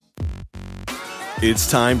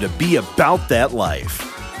It's time to be about that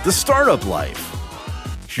life, the startup life.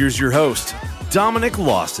 Here's your host, Dominic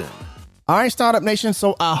Lawson. All right, Startup Nation.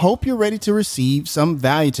 So I hope you're ready to receive some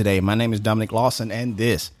value today. My name is Dominic Lawson, and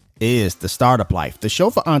this is The Startup Life, the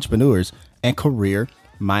show for entrepreneurs and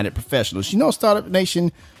career-minded professionals. You know, Startup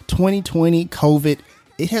Nation, 2020, COVID,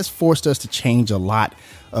 it has forced us to change a lot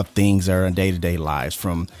of things in our day-to-day lives,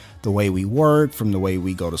 from the way we work, from the way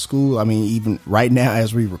we go to school. I mean, even right now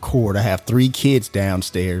as we record, I have 3 kids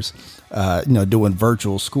downstairs, doing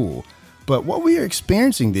virtual school. But what we are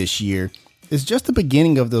experiencing this year is just the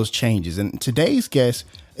beginning of those changes. And today's guest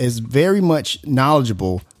is very much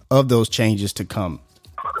knowledgeable of those changes to come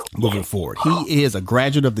moving forward. He is a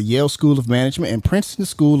graduate of the Yale School of Management and Princeton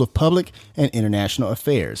School of Public and International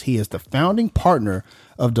Affairs. He is the founding partner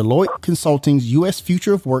of Deloitte Consulting's U.S.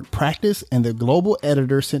 Future of Work practice and the global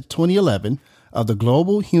editor since 2011 of the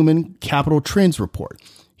Global Human Capital Trends Report.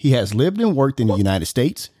 He has lived and worked in the United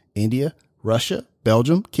States, India, Russia,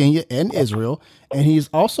 Belgium, Kenya, and Israel. And he is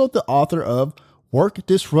also the author of Work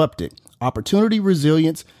Disrupted: Opportunity,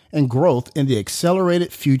 Resilience, and Growth in the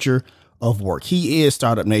Accelerated Future of Work. He is,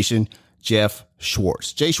 Startup Nation, Jeff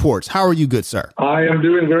Schwartz. Jay Schwartz, how are you, good sir? I am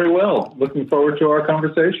doing very well. Looking forward to our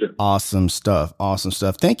conversation. Awesome stuff. Awesome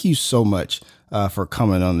stuff. Thank you so much for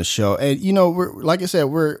coming on the show. And, you know, like I said,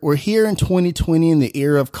 we're here in 2020 in the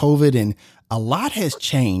era of COVID, and a lot has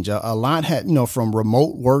changed. A lot had, from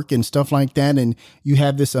remote work and stuff like that. And you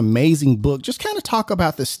have this amazing book. Just kind of talk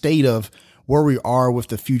about the state of where we are with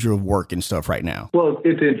the future of work and stuff right now. Well,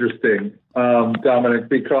 it's interesting, Dominic,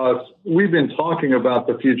 because we've been talking about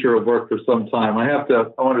the future of work for some time. I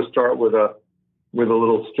want to start with a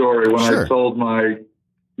little story. When Sure. I told my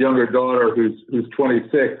younger daughter, who's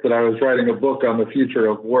 26, that I was writing a book on the future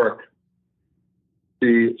of work,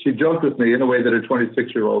 she joked with me in a way that a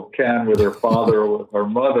 26-year-old can with her father or with her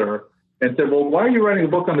mother, and said, well, why are you writing a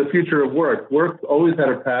book on the future of work? Work's always had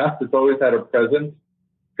a past. It's always had a present.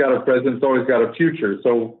 It's got a present. It's always got a future.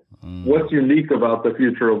 So what's unique about the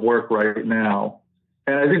future of work right now?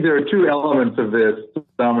 And I think there are 2 elements of this,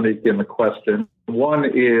 Dominic, in the question. One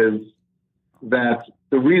is that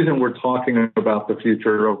the reason we're talking about the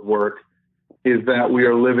future of work is that we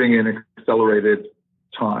are living in accelerated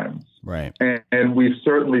times. Right. And we've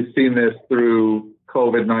certainly seen this through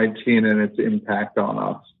COVID-19 and its impact on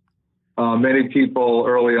us. Many people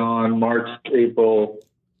early on, March, April,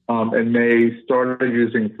 and May, started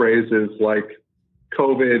using phrases like,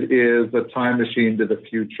 COVID is a time machine to the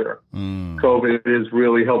future. COVID is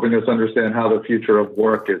really helping us understand how the future of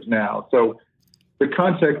work is now. So the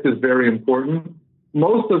context is very important.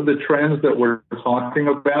 Most of the trends that we're talking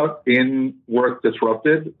about in Work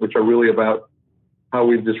Disrupted, which are really about how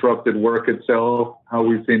we've disrupted work itself, how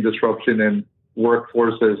we've seen disruption in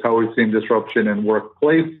workforces, how we've seen disruption in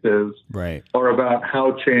workplaces, right, are about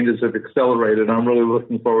how changes have accelerated. I'm really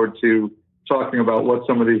looking forward to talking about what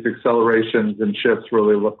some of these accelerations and shifts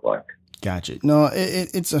really look like. Gotcha. No,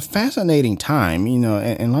 it's a fascinating time,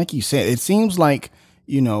 and like you said, it seems like,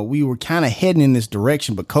 we were kind of heading in this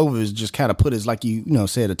direction, but COVID has just kind of put us, like you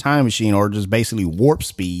said, a time machine, or just basically warp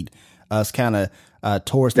speed us kind of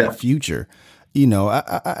towards that future.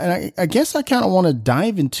 I guess I kind of want to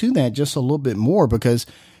dive into that just a little bit more because,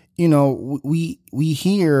 we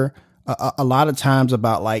hear a lot of times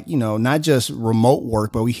about not just remote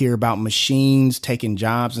work, but we hear about machines taking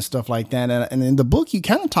jobs and stuff like that. And in the book, you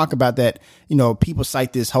kind of talk about that, people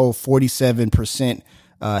cite this whole 47%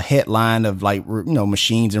 headline of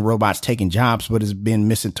machines and robots taking jobs, but it's been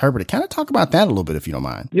misinterpreted. Kind of talk about that a little bit, if you don't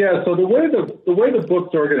mind. Yeah. So the way the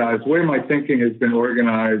book's organized, the way my thinking has been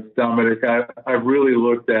organized, Dominic, I've really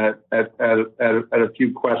looked at a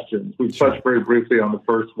few questions. We've touched very briefly on the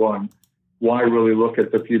first one. Why really look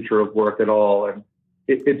at the future of work at all? And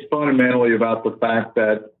it's fundamentally about the fact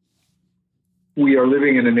that we are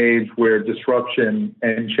living in an age where disruption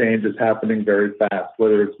and change is happening very fast,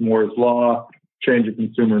 whether it's Moore's Law, change in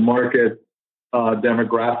consumer markets,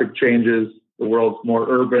 demographic changes. The world's more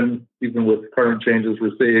urban, even with current changes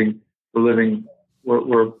we're seeing.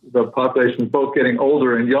 We're the population is both getting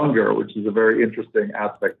older and younger, which is a very interesting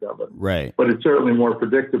aspect of it. Right. But it's certainly more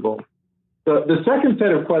predictable. The second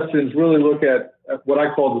set of questions really look at what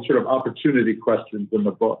I call the sort of opportunity questions in the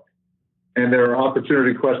book. And there are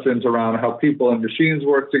opportunity questions around how people and machines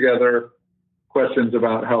work together, questions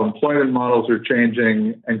about how employment models are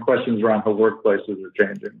changing, and questions around how workplaces are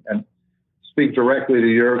changing. And speak directly to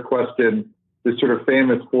your question, this sort of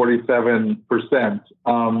famous 47%.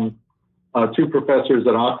 2 professors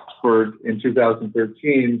at Oxford in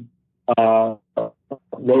 2013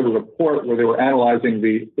 wrote a report where they were analyzing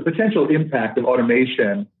the potential impact of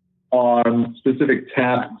automation on specific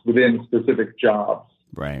tasks within specific jobs.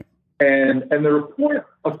 Right. And the report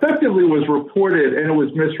effectively was reported, and it was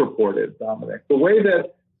misreported, Dominic. The way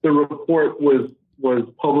that the report was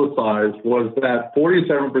publicized was that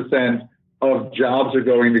 47% of jobs are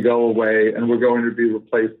going to go away and we're going to be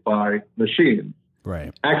replaced by machines.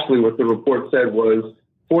 Right. Actually, what the report said was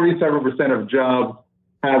 47% of jobs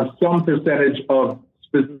have some percentage of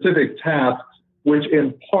specific tasks, which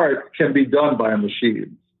in part can be done by a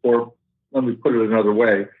machine. Or let me put it another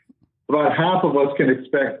way. About half of us can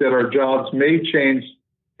expect that our jobs may change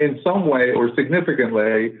in some way or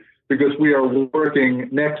significantly because we are working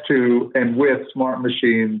next to and with smart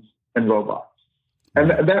machines and robots. And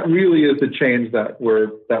that really is the change that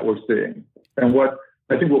we're seeing. And what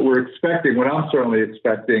we're expecting, what I'm certainly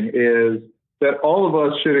expecting, is that all of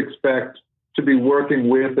us should expect to be working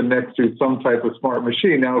with and next to some type of smart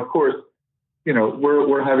machine. Now, of course,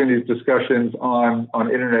 we're having these discussions on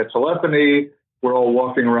internet telephony. We're all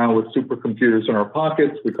walking around with supercomputers in our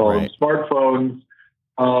pockets. We call them smartphones.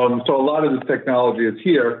 So a lot of this technology is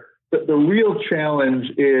here. But the real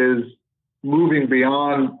challenge is moving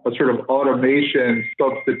beyond a sort of automation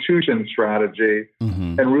substitution strategy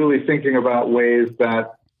and really thinking about ways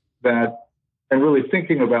that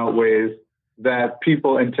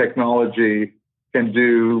people and technology can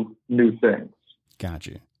do new things.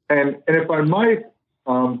 Gotcha. And if I might,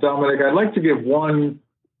 Dominic, I'd like to give one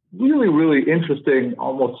really, really interesting,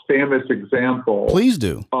 almost famous example. Please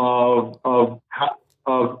do. Of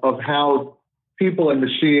how people and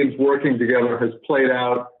machines working together has played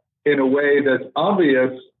out in a way that's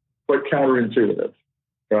obvious but counterintuitive,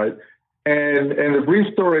 right? And the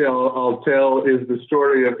brief story I'll tell is the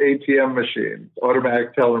story of ATM machines,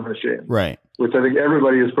 automatic teller machines, right? Which I think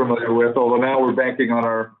everybody is familiar with. Although now we're banking on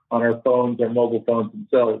our phones, our mobile phones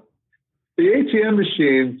themselves. The ATM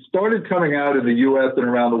machines started coming out in the U.S. and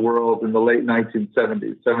around the world in the late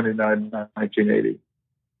 1970s, 79, 1980.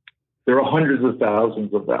 There are hundreds of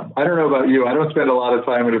thousands of them. I don't know about you. I don't spend a lot of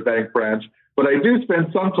time in a bank branch, but I do spend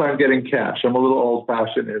some time getting cash. I'm a little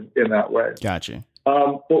old-fashioned in that way. Gotcha.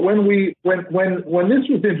 But when this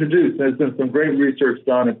was introduced, there's been some great research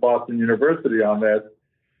done at Boston University on this.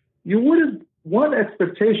 One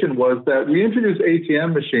expectation was that we introduced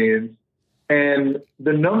ATM machines and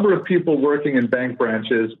the number of people working in bank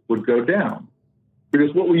branches would go down.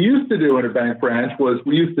 Because what we used to do in a bank branch was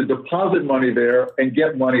we used to deposit money there and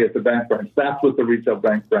get money at the bank branch. That's what the retail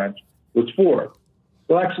bank branch was for.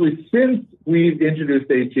 Well, actually, since we've introduced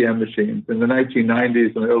ATM machines in the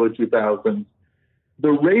 1990s and the early 2000s,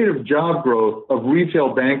 the rate of job growth of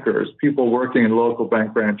retail bankers, people working in local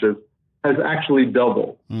bank branches, has actually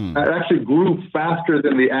doubled. It actually grew faster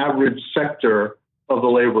than the average sector of the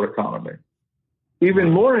labor economy.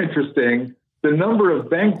 Even more interesting, the number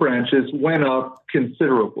of bank branches went up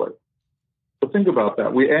considerably. So think about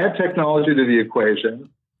that. We add technology to the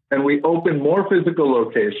equation, and we open more physical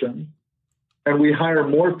locations, and we hire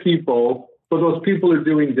more people, but those people are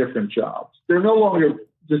doing different jobs. They're no longer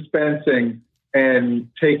dispensing and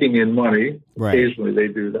taking in money. Right. Occasionally they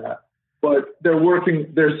do that. But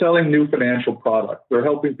they're selling new financial products. They're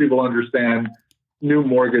helping people understand new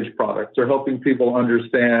mortgage products. They're helping people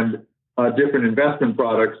understand different investment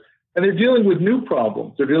products. And they're dealing with new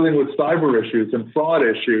problems. They're dealing with cyber issues and fraud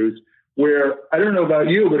issues where, I don't know about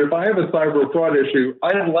you, but if I have a cyber fraud issue,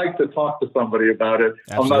 I'd like to talk to somebody about it.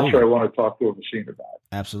 Absolutely. I'm not sure I want to talk to a machine about it.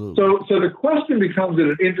 Absolutely. So the question becomes,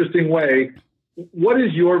 in an interesting way, what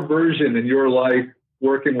is your version in your life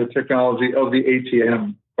working with technology of the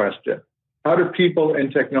ATM question? How do people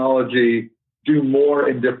and technology do more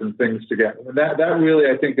in different things together? And that really,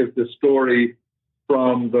 I think, is the story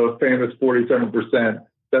from the famous 47%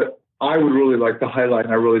 that I would really like to highlight,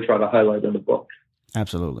 and I really try to highlight in the book.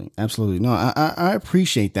 Absolutely. Absolutely. No, I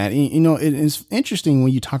appreciate that. It's interesting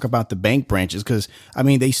when you talk about the bank branches, because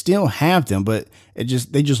they still have them, but they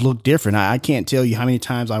just look different. I can't tell you how many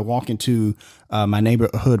times I walk into my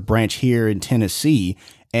neighborhood branch here in Tennessee,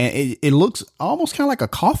 and it looks almost kind of like a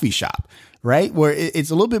coffee shop, right? Where it's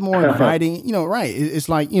a little bit more inviting, right. It's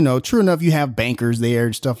like, true enough, you have bankers there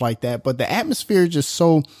and stuff like that, but the atmosphere is just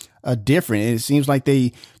so different. And it seems like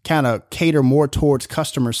they kind of cater more towards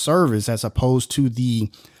customer service as opposed to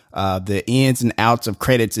the ins and outs of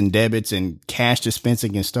credits and debits and cash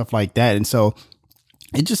dispensing and stuff like that. And so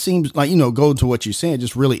it just seems like, go to what you're saying,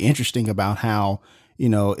 just really interesting about how,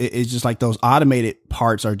 it's just like those automated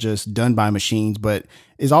parts are just done by machines, but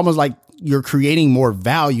it's almost like you're creating more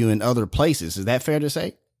value in other places. Is that fair to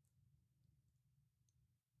say?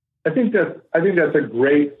 I think that's a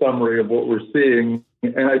great summary of what we're seeing.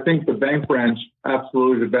 And I think the bank branch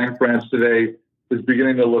today is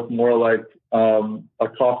beginning to look more like a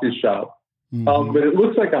coffee shop. Mm-hmm. But it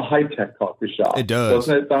looks like a high-tech coffee shop. It does.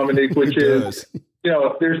 Doesn't it, Dominique? Which is,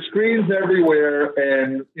 there's screens everywhere.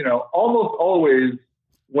 And, almost always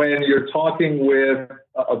when you're talking with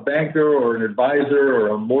a banker or an advisor or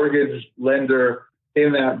a mortgage lender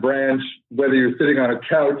in that branch, whether you're sitting on a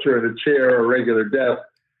couch or in a chair or a regular desk,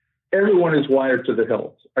 everyone is wired to the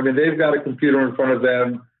hilt. I mean, they've got a computer in front of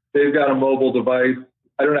them. They've got a mobile device.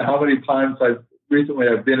 I don't know how many times I've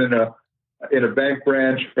been in a bank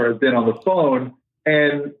branch or I've been on the phone,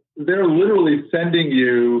 and they're literally sending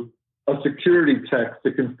you a security text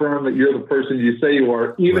to confirm that you're the person you say you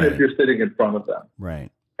are, even if you're sitting in front of them. Right.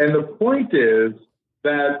 And the point is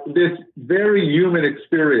that this very human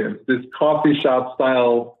experience, this coffee shop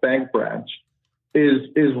style bank branch,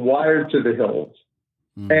 is wired to the hilt.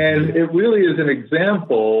 Mm-hmm. And it really is an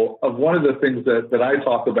example of one of the things that I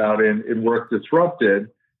talk about in Work Disrupted,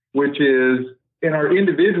 which is in our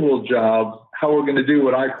individual jobs, how we're going to do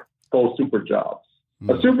what I call super jobs.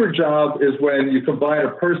 Mm-hmm. A super job is when you combine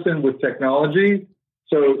a person with technology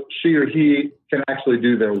so she or he can actually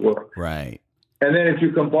do their work. Right. And then if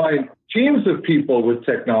you combine teams of people with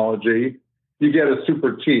technology, you get a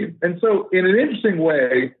super team. And so in an interesting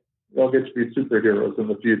way, they'll get to be superheroes in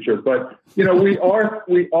the future. But, we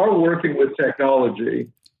are working with technology.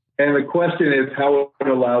 And the question is how it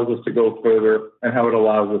allows us to go further and how it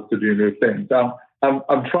allows us to do new things.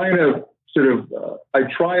 I'm trying to I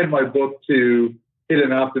try in my book to hit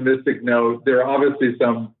an optimistic note. There are obviously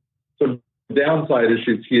some downside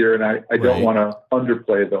issues here, and I don't want to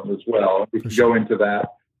underplay them as well. We can go into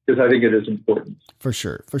that because I think it is important. For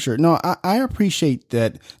sure. No, I appreciate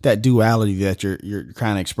that duality that you're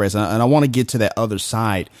kind of expressing, and I want to get to that other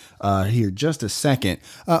side here just a second.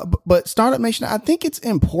 But Startup Nation, I think it's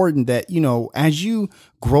important that, as you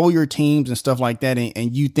grow your teams and stuff like that,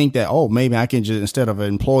 and you think that, maybe I can just, instead of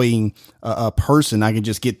employing a person, I can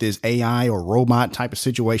just get this AI or robot type of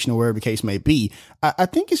situation or wherever the case may be. I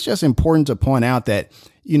think it's just important to point out that,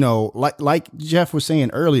 like Jeff was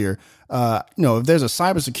saying earlier, if there's a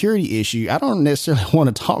cybersecurity issue, I don't necessarily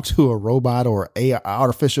want to talk to a robot or AI,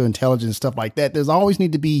 artificial intelligence, stuff like that. There's always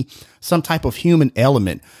need to be some type of human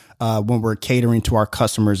element when we're catering to our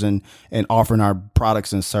customers and offering our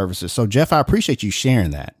products and services. So, Jeff, I appreciate you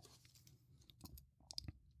sharing that.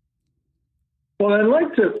 Well,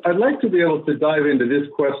 I'd like to be able to dive into this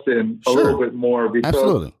question a little bit more, because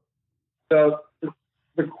absolutely.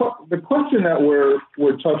 The question that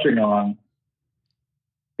we're touching on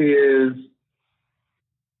is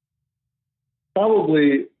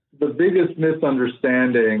probably the biggest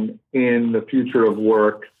misunderstanding in the future of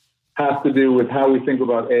work has to do with how we think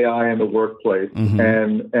about AI in the workplace, mm-hmm.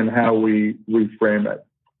 and how we reframe it.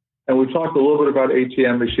 And we talked a little bit about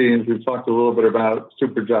ATM machines. We've talked a little bit about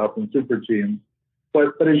super jobs and super teams.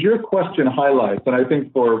 But as your question highlights, and I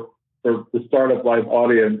think for the Startup Life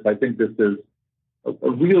audience, I think this is a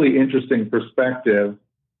really interesting perspective.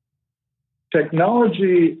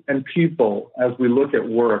 Technology and people, as we look at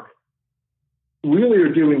work, really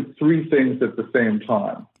are doing three things at the same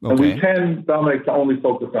time. Okay. And we tend, Dominic, to only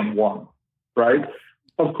focus on one, right?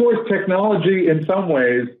 Of course, technology in some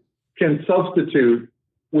ways can substitute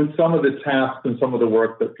with some of the tasks and some of the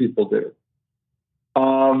work that people do.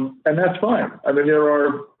 And that's fine. I mean, there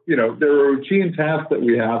are routine tasks that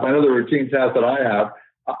we have. I know there are routine tasks that I have.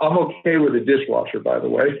 I'm okay with a dishwasher, by the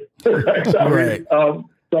way. Right.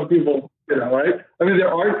 Some people, right? I mean,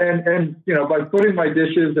 there are, and by putting my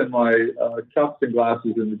dishes and my cups and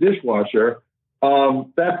glasses in the dishwasher,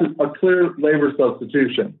 that's a clear labor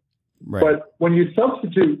substitution. Right. But when you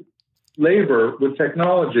substitute labor with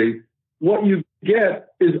technology, what you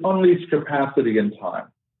get is unleashed capacity and time.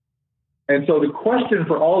 And so the question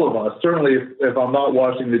for all of us, certainly if I'm not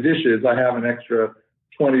washing the dishes, I have an extra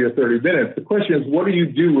 20 or 30 minutes. The question is, what do you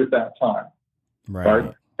do with that time?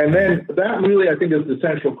 Right? And then that really, I think, is the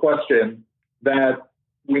central question that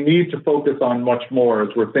we need to focus on much more as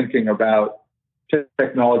we're thinking about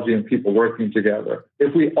technology and people working together.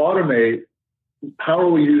 If we automate, how are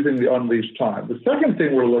we using the unleashed time? The second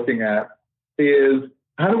thing we're looking at is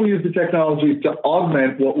how do we use the technology to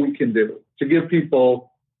augment what we can do, to give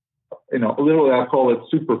people, literally I call it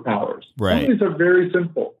superpowers. Right. Some of these are very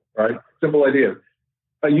simple, right? Simple ideas.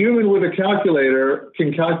 A human with a calculator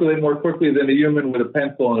can calculate more quickly than a human with a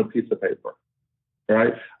pencil and a piece of paper,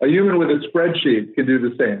 right? A human with a spreadsheet can do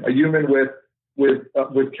the same. A human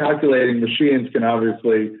with calculating machines can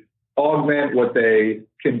obviously augment what they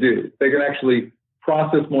can do. They can actually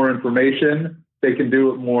process more information. They can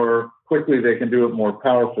do it more quickly. They can do it more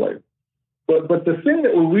powerfully. But the thing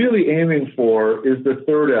that we're really aiming for is the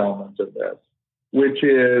third element of this, which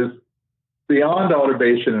is beyond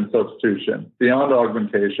automation and substitution, beyond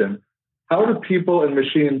augmentation, how do people and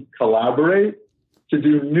machines collaborate to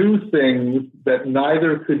do new things that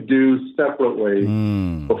neither could do separately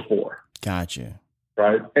before? Gotcha.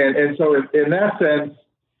 Right. And so in that sense,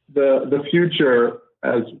 the future,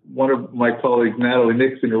 as one of my colleagues, Natalie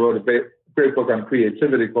Nixon, who wrote a great book on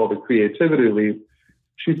creativity called The Creativity Leap,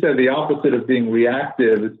 she said the opposite of being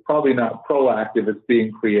reactive is probably not proactive, it's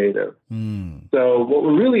being creative. So what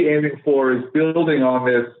we're really aiming for is building on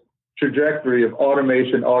this trajectory of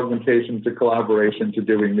automation, augmentation to collaboration to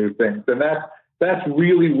doing new things. And that's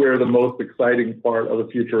really where the most exciting part of the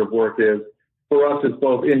future of work is for us as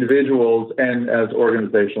both individuals and as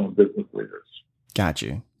organizational and business leaders.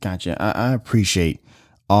 Gotcha. I appreciate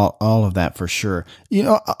all of that for sure.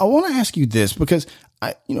 I want to ask you this because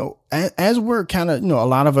as we're kind of, a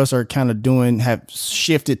lot of us are kind of have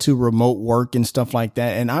shifted to remote work and stuff like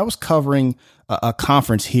that. And I was covering a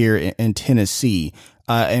conference here in Tennessee.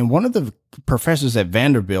 And one of the professors at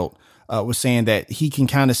Vanderbilt was saying that he can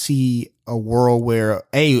kind of see a world where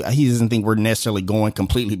he doesn't think we're necessarily going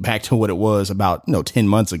completely back to what it was about 10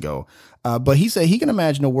 months ago. But he said he can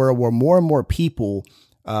imagine a world where more and more people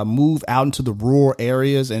move out into the rural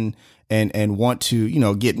areas and want to,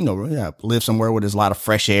 live somewhere where there's a lot of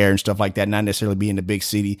fresh air and stuff like that, not necessarily be in the big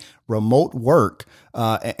city, remote work,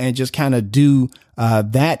 and just kind of do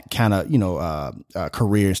that kind of,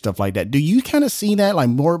 career and stuff like that. Do you kind of see that, like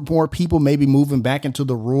more people maybe moving back into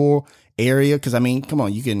the rural area? Because I mean, come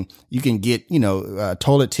on, you can get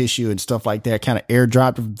toilet tissue and stuff like that kind of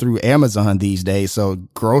airdropped through Amazon these days. So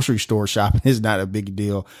grocery store shopping is not a big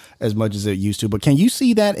deal as much as it used to. But can you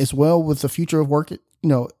see that as well with the future of work?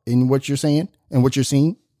 In what you're saying and what you're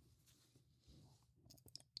seeing?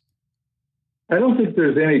 I don't think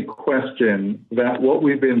there's any question that what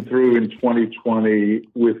we've been through in 2020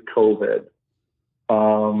 with COVID,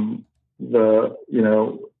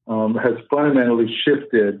 has fundamentally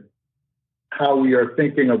shifted how we are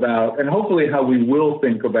thinking about, and hopefully how we will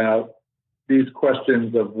think about, these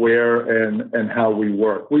questions of where and how we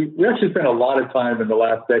work. We actually spent a lot of time in the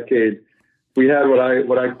last decade. We had what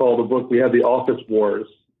I call the book. We had the office wars,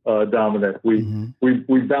 Dominic. We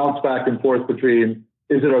bounced back and forth between,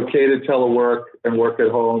 is it okay to telework and work at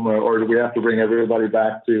home, or do we have to bring everybody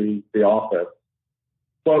back to the office?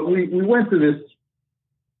 But we went through this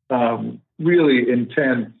really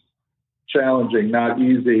intense, challenging, not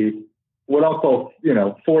easy, what I'll call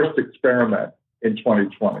forced experiment in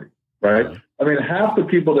 2020. Right? I mean, half the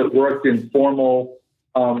people that worked in formal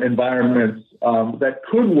environments that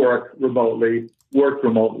could work remotely worked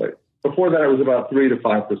remotely. Before that, it was about 3 to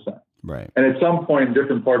 5%. Right. And at some point in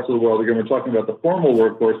different parts of the world, again, we're talking about the formal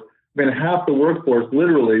workforce. I mean, half the workforce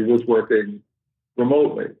literally was working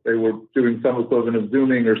remotely. They were doing some equivalent of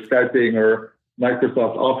Zooming or Skyping or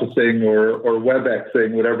Microsoft Officing or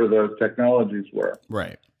WebExing, whatever the technologies were.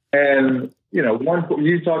 Right. And,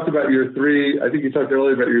 you talked about I think you talked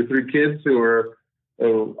earlier about your 3 kids who are,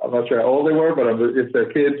 I'm not sure how old they were, but if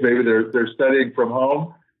they're kids, maybe they're studying from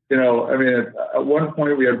home. At one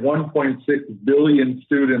point we had 1.6 billion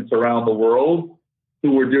students around the world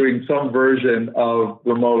who were doing some version of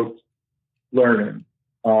remote learning,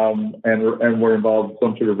 and were involved in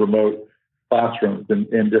some sort of remote classrooms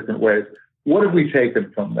in different ways. What have we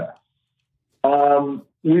taken from that?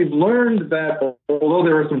 We've learned that although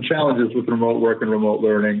there are some challenges with remote work and remote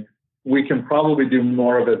learning, we can probably do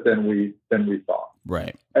more of it than we thought.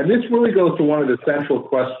 Right. And this really goes to one of the central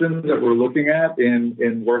questions that we're looking at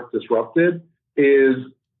in Work Disrupted is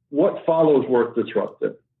what follows Work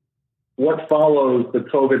Disrupted? What follows the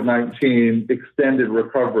COVID-19 extended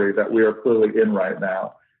recovery that we are clearly in right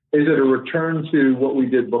now? Is it a return to what we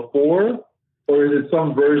did before, or is it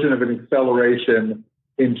some version of an acceleration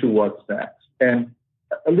into what's next? And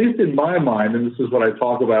at least in my mind, and this is what I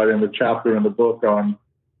talk about in the chapter in the book on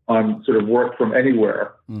sort of work from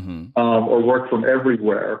anywhere, or work from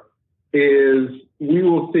everywhere, is we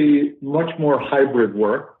will see much more hybrid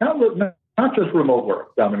work, not just remote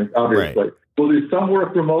work, Dominic, obviously. Right. We'll do some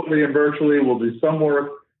work remotely and virtually. We'll do some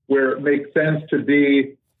work where it makes sense to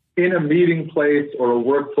be in a meeting place or a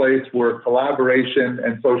workplace where collaboration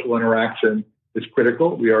and social interaction is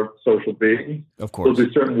critical. We are social beings. Of course. We'll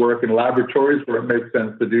do certain work in laboratories where it makes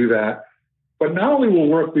sense to do that. But not only will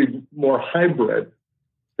work be more hybrid,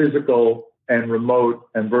 physical and remote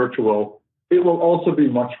and virtual, it will also be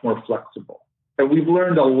much more flexible. And we've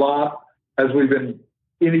learned a lot as we've been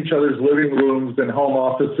in each other's living rooms and home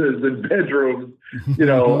offices and bedrooms,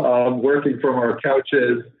 working from our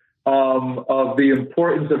couches, of the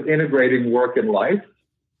importance of integrating work and life.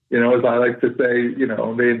 As I like to say,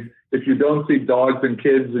 if you don't see dogs and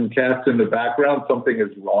kids and cats in the background, something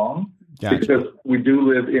is wrong. Gotcha. because we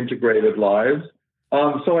do live integrated lives.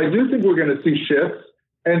 So I do think we're going to see shifts,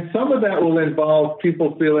 and some of that will involve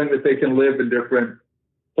people feeling that they can live in different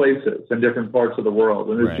places in different parts of the world.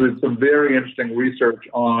 And there's been some very interesting research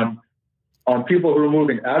on people who are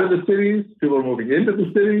moving out of the cities, people who are moving into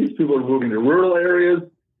the cities, people who are moving to rural areas,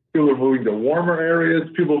 people who are moving to warmer areas,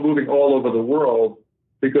 people moving all over the world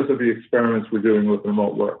because of the experiments we're doing with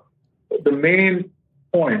remote work. The main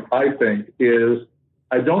point, I think, is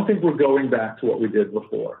I don't think we're going back to what we did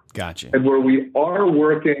before. Gotcha. And where we are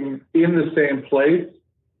working in the same place,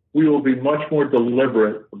 we will be much more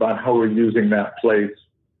deliberate about how we're using that place,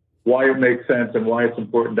 why it makes sense, and why it's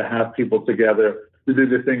important to have people together to do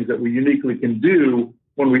the things that we uniquely can do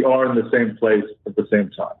when we are in the same place at the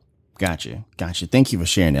same time. Gotcha. Thank you for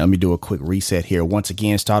sharing that. Let me do a quick reset here. Once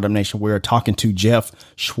again, Startup Nation, we're talking to Jeff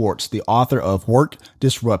Schwartz, the author of Work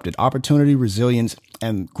Disrupted: Opportunity, Resilience,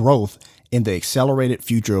 and Growth in the Accelerated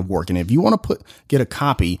Future of Work. And if you want to get a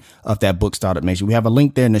copy of that book, Startup Nation, we have a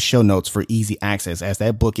link there in the show notes for easy access, as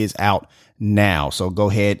that book is out now. So go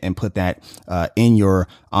ahead and put that in your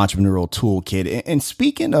entrepreneurial toolkit. And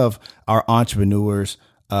speaking of our entrepreneurs,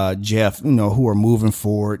 Jeff, who are moving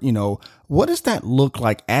forward, what does that look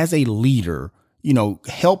like as a leader,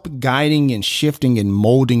 help guiding and shifting and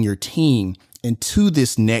molding your team into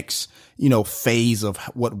this next, phase of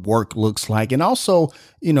what work looks like? And also,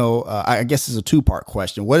 I guess it's a two-part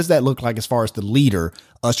question. What does that look like as far as the leader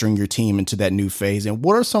ushering your team into that new phase? And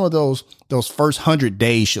what are some of those first 100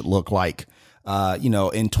 days should look like,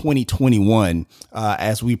 in 2021,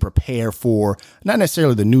 as we prepare for not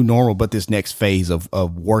necessarily the new normal, but this next phase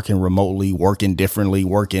of working remotely, working differently,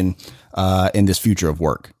 working in this future of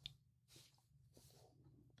work?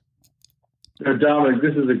 Dominic,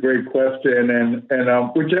 this is a great question,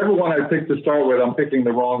 and whichever one I pick to start with, I'm picking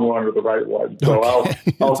the wrong one or the right one. So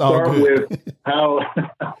okay. I'll start with how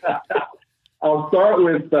I'll start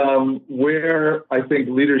with where I think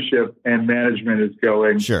leadership and management is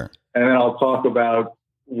going. Sure. And then I'll talk about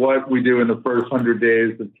what we do in the first 100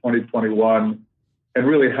 days of 2021 and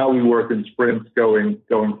really how we work in sprints going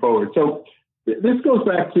forward. So this goes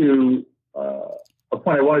back to a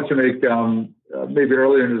point I wanted to make maybe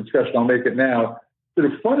earlier in the discussion. I'll make it now. Sort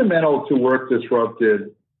of fundamental to Work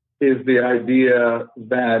Disrupted is the idea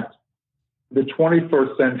that the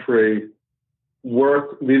 21st century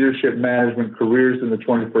work, leadership, management, careers in the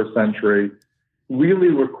 21st century really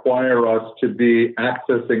require us to be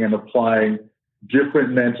accessing and applying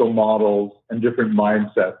different mental models and different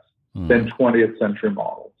mindsets than 20th century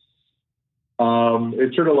models.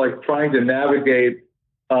 It's sort of like trying to navigate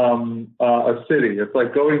a city. It's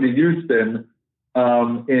like going to Houston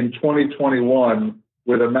in 2021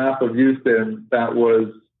 with a map of Houston that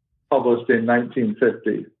was published in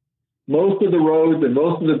 1950. Most of the roads and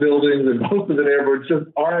most of the buildings and most of the neighborhoods just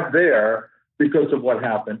aren't there because of what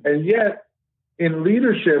happened. And yet, in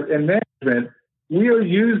leadership and management, we are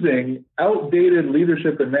using outdated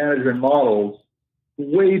leadership and management models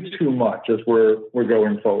way too much as we're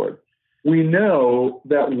going forward. We know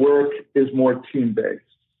that work is more team-based.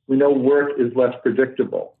 We know work is less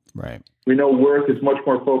predictable. Right. We know work is much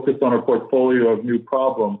more focused on a portfolio of new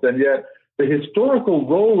problems. And yet the historical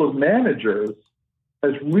role of managers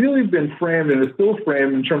has really been framed and is still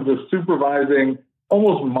framed in terms of supervising,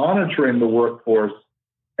 almost monitoring the workforce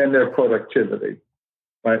and their productivity.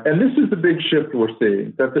 Right. And this is the big shift we're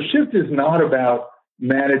seeing, that the shift is not about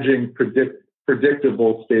managing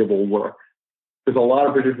predictable, stable work, because a lot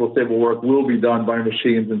of predictable, stable work will be done by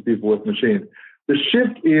machines and people with machines. The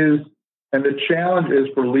shift is, and the challenge is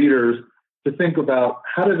for leaders to think about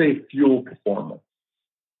how do they fuel performance?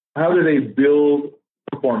 How do they build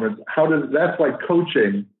performance? That's why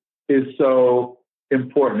coaching is so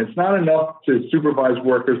important. It's not enough to supervise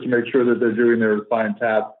workers to make sure that they're doing their assigned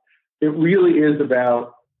tasks. It really is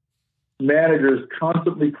about managers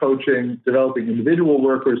constantly coaching, developing individual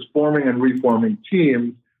workers, forming and reforming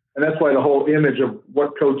teams. And that's why the whole image of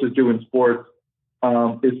what coaches do in sports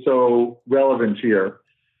is so relevant here.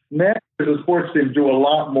 Managers of sports teams do a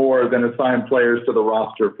lot more than assign players to the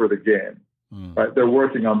roster for the game. Right? They're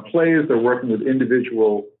working on plays, they're working with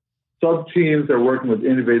individual sub-teams, they're working with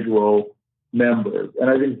individual members. And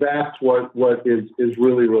I think that's what is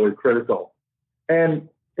really, really critical. And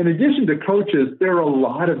in addition to coaches, there are a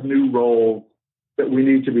lot of new roles that we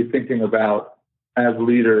need to be thinking about as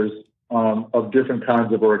leaders of different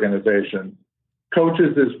kinds of organizations.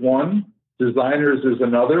 Coaches is one, designers is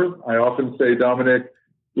another. I often say, Dominic,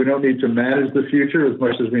 we don't need to manage the future as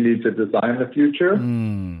much as we need to design the future.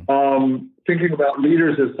 Thinking about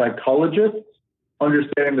leaders as psychologists,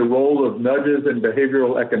 understanding the role of nudges in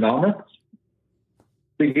behavioral economics.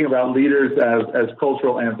 thinking about leaders as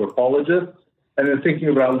cultural anthropologists, and then thinking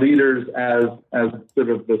about leaders as sort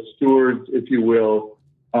of the stewards, if you will,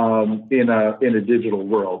 in a digital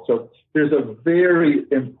world. So there's a very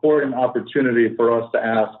important opportunity for us to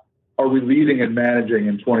ask, are we leading and managing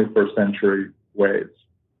in 21st century ways?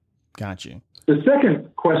 Got you. The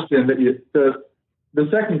second question the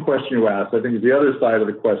second question you asked, I think, is the other side of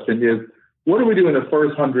the question is, what do we do in the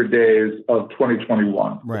first 100 days of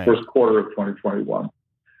 2021, right, the first quarter of 2021?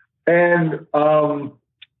 And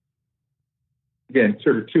again,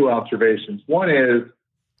 sort of two observations. One is,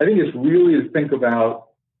 I think it's really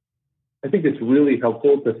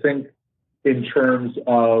helpful to think in terms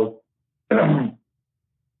of,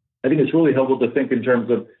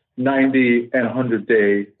 90 and 100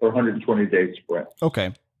 day or 120 day sprints.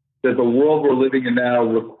 Okay. That the world we're living in now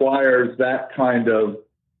requires that kind of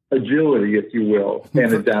agility, if you will,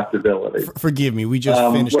 and adaptability. Forgive me, we just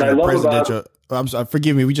finished a presidential.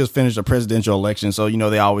 Forgive me, we just finished a presidential election, so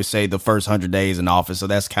they always say the first 100 days in office, so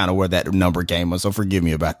that's kind of where that number came from. So forgive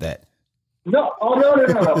me about that. No, I'm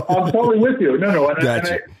totally with you. No,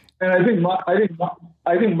 and I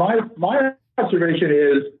think my observation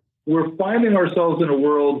is we're finding ourselves in a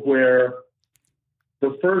world where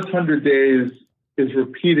the first 100 days is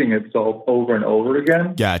repeating itself over and over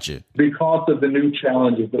again. Gotcha. Because of the new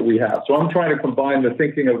challenges that we have. So I'm trying to combine the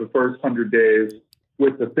thinking of the first 100 days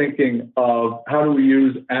with the thinking of how do we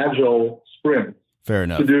use agile sprints Fair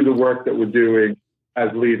enough. to do the work that we're doing as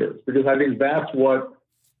leaders. Because I think that's what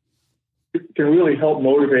can really help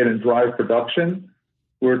motivate and drive production.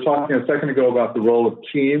 We were talking a second ago about the role of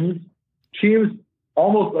teams. Teams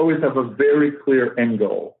almost always have a very clear end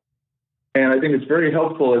goal. And I think it's very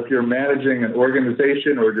helpful if you're managing an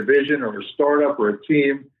organization or a division or a startup or a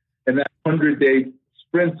team, and that 100-day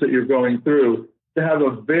sprints that you're going through, to have a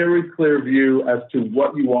very clear view as to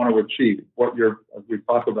what you want to achieve, as we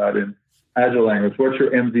talk about in Agile language, what's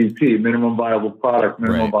your MVP, minimum viable product,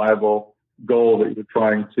 minimum viable goal that you're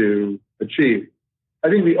trying to achieve. I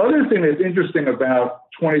think the other thing that's interesting about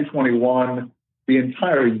 2021, the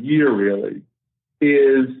entire year really,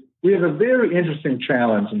 is we have a very interesting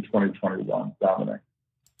challenge in 2021, Dominic.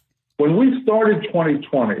 When we started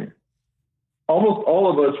 2020, almost all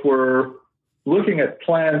of us were looking at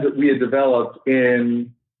plans that we had developed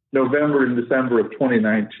in November and December of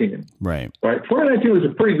 2019. Right. 2019 was a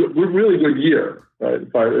really good year, right?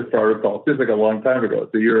 If I recall. It feels like a long time ago.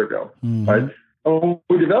 It's a year ago, right?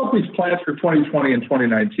 We developed these plans for 2020 and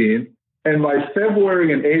 2019, and by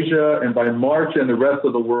February in Asia and by March in the rest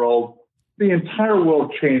of the world, the entire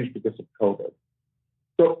world changed because of COVID.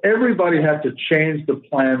 So everybody had to change the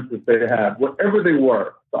plans that they had, whatever they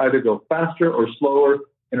were, to either go faster or slower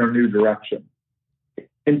in a new direction.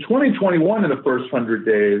 In 2021, in the first 100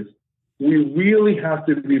 days, we really have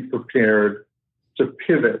to be prepared to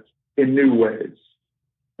pivot in new ways.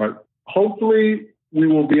 Right? Hopefully, we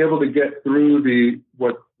will be able to get through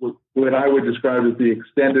what I would describe as the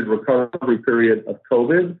extended recovery period of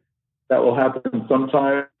COVID. That will happen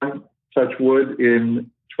sometime, touch wood,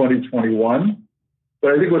 in 2021.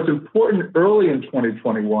 But I think what's important early in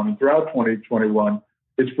 2021 and throughout 2021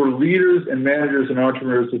 is for leaders and managers and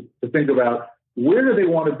entrepreneurs to think about where do they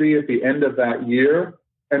want to be at the end of that year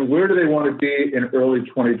and where do they want to be in early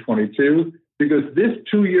 2022? Because this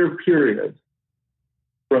 2-year period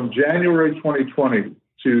from January 2020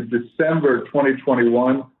 to December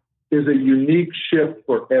 2021 is a unique shift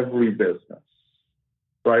for every business.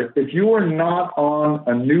 Right? If you are not on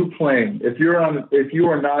a new plane, if you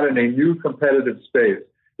are not in a new competitive space,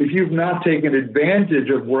 if you've not taken advantage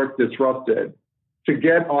of work disrupted to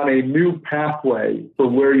get on a new pathway for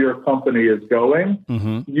where your company is going,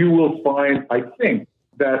 you will find, I think,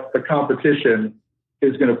 that the competition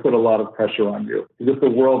is going to put a lot of pressure on you because the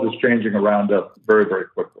world is changing around us very, very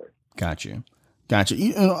quickly. Gotcha.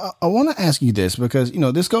 I want to ask you this because,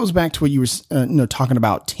 this goes back to what you were, talking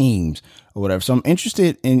about teams or whatever. So I'm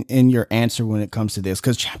interested in your answer when it comes to this,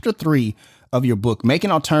 because chapter 3 of your book,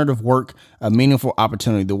 Making Alternative Work a Meaningful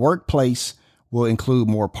Opportunity, the workplace will include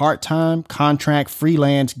more part-time, contract,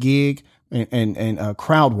 freelance, gig, and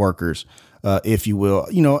crowd workers, if you will,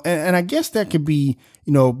 and I guess that could be,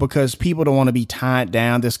 because people don't want to be tied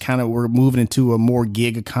down. We're moving into a more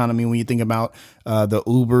gig economy when you think about the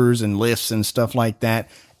Ubers and Lyfts and stuff like that.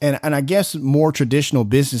 And I guess more traditional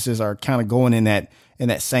businesses are kind of going in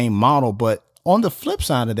that same model. But on the flip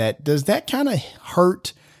side of that, does that kind of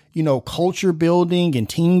hurt, culture building and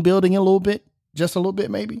team building a little bit, just a little bit,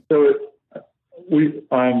 maybe? So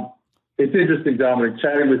it's interesting, Dominic,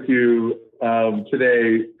 chatting with you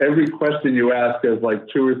today, every question you ask has like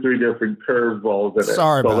 2 or 3 different curveballs in it.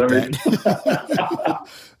 Sorry about that.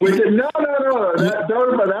 That's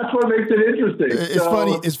what makes it interesting.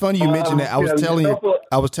 It's funny you mentioned that. I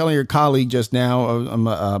was telling your colleague just now, I'm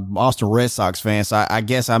a Boston Red Sox fan, so I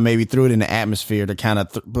guess I maybe threw it in the atmosphere to kind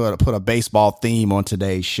of put a baseball theme on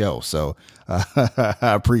today's show. So I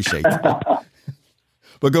appreciate that.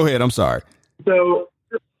 But go ahead. I'm sorry. So,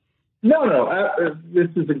 this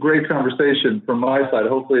is a great conversation from my side.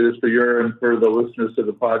 Hopefully it is for your and for the listeners to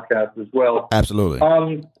the podcast as well. Absolutely.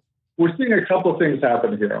 We're seeing a couple of things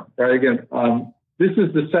happen here, right? Again, this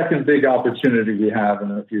is the second big opportunity we have in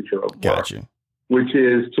the future of work, Gotcha. which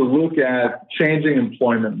is to look at changing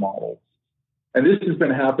employment models. And this has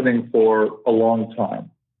been happening for a long time.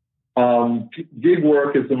 Gig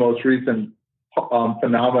work is the most recent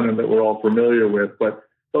phenomenon that we're all familiar with, but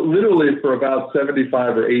literally for about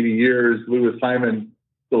 75 or 80 years, Lewis Hyman,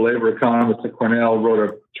 the labor economist at Cornell, wrote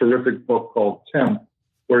a terrific book called Temp,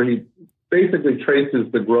 where he basically traces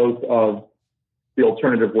the growth of the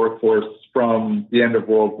alternative workforce from the end of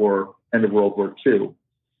World War II.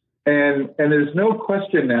 And there's no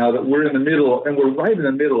question now that we're in the middle, and we're right in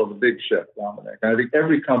the middle of a big shift, Dominic. And I think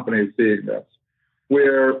every company is seeing this,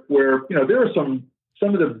 where there are some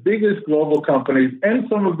of the biggest global companies and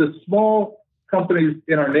some of the small companies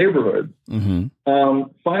in our neighborhood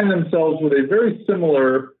find themselves with a very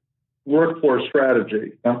similar workforce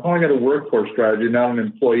strategy. I'm calling it a workforce strategy, not an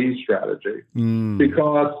employee strategy,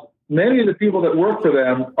 because many of the people that work for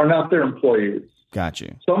them are not their employees.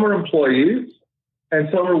 Gotcha. Some are employees, and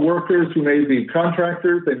some are workers who may be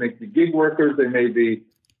contractors. They may be gig workers. They may be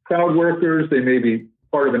crowd workers. They may be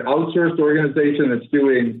part of an outsourced organization that's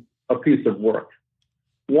doing a piece of work.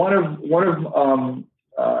 One of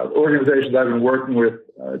organizations I've been working with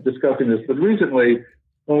discussing this, but recently,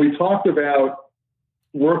 when we talked about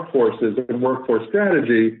workforces and workforce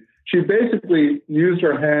strategy, she basically used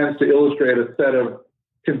her hands to illustrate a set of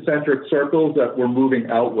concentric circles that were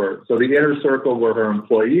moving outward. So the inner circle were her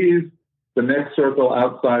employees. The next circle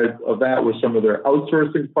outside of that were some of their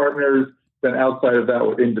outsourcing partners. Then outside of that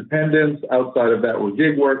were independents. Outside of that were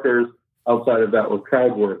gig workers. Outside of that were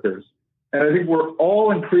crowd workers. And I think we're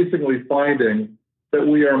all increasingly finding that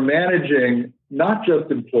we are managing not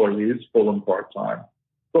just employees, full and part-time,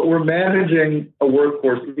 but we're managing a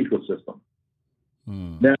workforce ecosystem.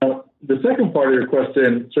 Now, the second part of your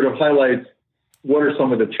question sort of highlights what are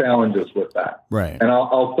some of the challenges with that. Right. And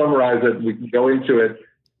I'll summarize it. We can go into it,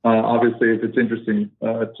 obviously, if it's interesting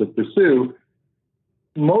to pursue.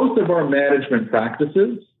 Most of our management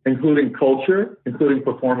practices, including culture, including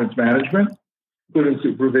performance management, including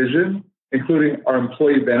supervision, including our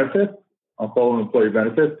employee benefits, I'll call them employee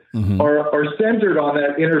benefits, are centered on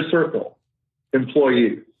that inner circle,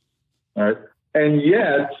 employees. All right. And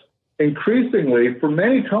yet, increasingly, for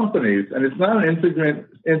many companies, and it's not an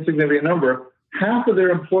insignificant number, half of their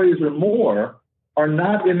employees or more are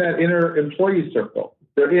not in that inner employee circle.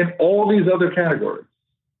 They're in all these other categories.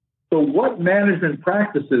 So what management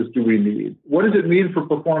practices do we need? What does it mean for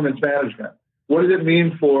performance management? What does it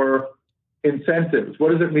mean for incentives?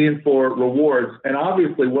 What does it mean for rewards? And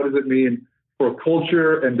obviously, what does it mean for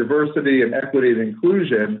culture and diversity and equity and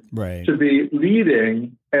inclusion to be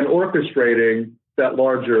leading and orchestrating that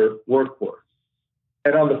larger workforce?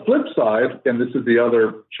 And on the flip side, and this is the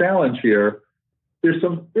other challenge here, there's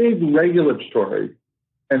some big regulatory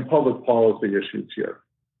and public policy issues here.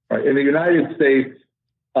 Right? In the United States,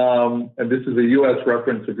 and this is a U.S.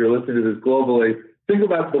 reference if you're listening to this globally, think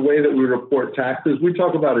about the way that we report taxes. We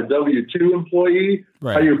talk about a W-2 employee,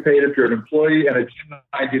 how you're paid if you're an employee, and a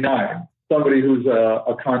 1099, somebody who's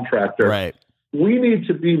a contractor. Right. We need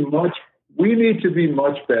to be much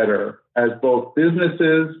better as both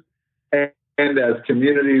businesses and as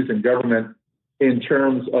communities and government in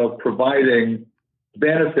terms of providing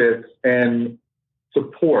benefits and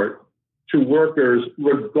support to workers,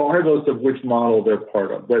 regardless of which model they're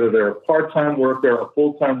part of, whether they're a part-time worker, a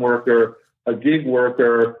full-time worker, a gig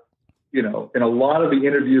worker. You know, in a lot of the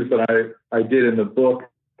interviews that I did in the book,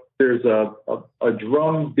 there's a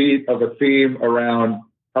drum beat of a theme around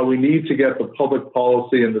how we need to get the public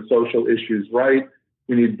policy and the social issues right.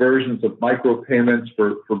 We need versions of micropayments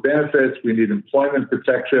for benefits. We need employment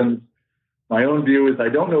protections. My own view is I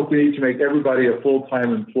don't know if we need to make everybody a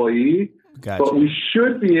full-time employee, but we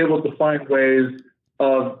should be able to find ways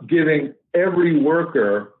of giving every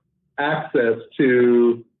worker access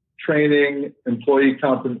to training,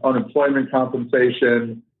 unemployment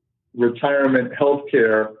compensation, retirement,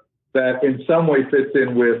 healthcare that in some way fits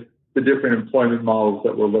in with the different employment models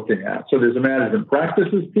that we're looking at. So there's a management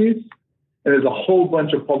practices piece, And there's a whole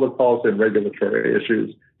bunch of public policy and regulatory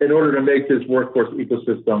issues in order to make this workforce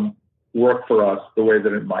ecosystem work for us the way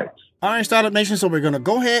that it might. All right, Startup Nation, so we're going to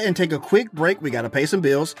go ahead and take a quick break. We got to pay some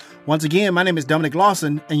bills. Once again, my name is Dominic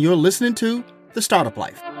Lawson, and you're listening to The Startup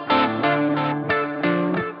Life.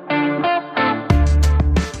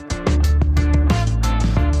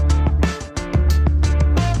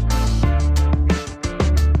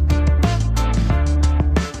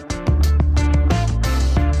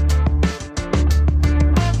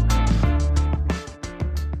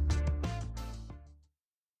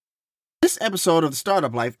 This episode of The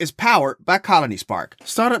Startup Life is powered by Colony Spark.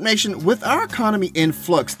 Startup Nation, with our economy in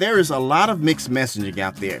flux, there is a lot of mixed messaging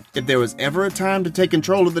out there. If there was ever a time to take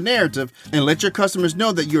control of the narrative and let your customers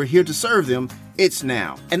know that you're here to serve them, it's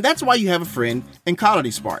now. And that's why you have a friend in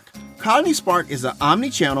Colony Spark. Colony Spark is an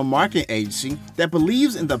omni-channel marketing agency that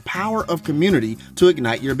believes in the power of community to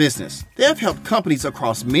ignite your business. They have helped companies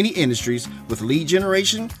across many industries with lead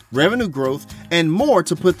generation, revenue growth, and more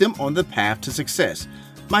to put them on the path to success.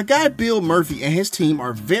 My guy Bill Murphy and his team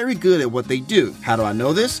are very good at what they do. How do I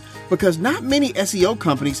know this? Because not many SEO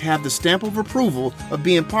companies have the stamp of approval of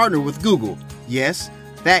being partnered with Google. Yes,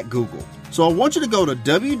 that Google. So I want you to go to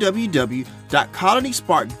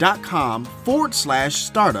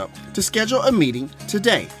www.colonyspark.com/startup to schedule a meeting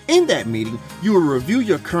today. In that meeting, you will review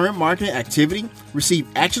your current marketing activity, receive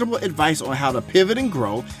actionable advice on how to pivot and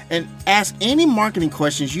grow, and ask any marketing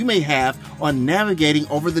questions you may have on navigating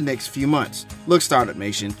over the next few months. Look, Startup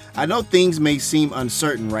Nation, I know things may seem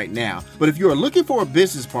uncertain right now, but if you are looking for a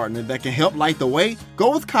business partner that can help light the way,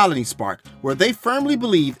 go with Colony Spark, where they firmly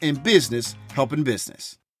believe in business helping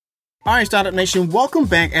business. All right, Startup Nation, welcome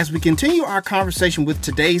back as we continue our conversation with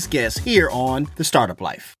today's guest here on The Startup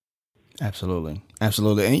Life. Absolutely.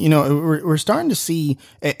 Absolutely. And, we're starting to see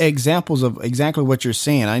examples of exactly what you're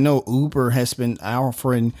saying. I know Uber has been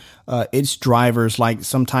offering its drivers like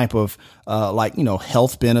some type of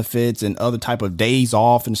health benefits and other type of days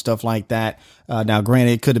off and stuff like that. Now,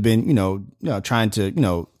 granted, it could have been, trying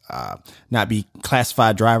to, not be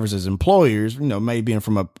classified drivers as employers, maybe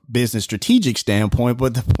from a business strategic standpoint.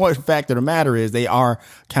 But the fact of the matter is they are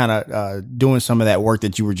kind of doing some of that work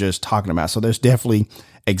that you were just talking about. So there's definitely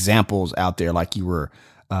examples out there like you were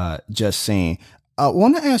just saying. I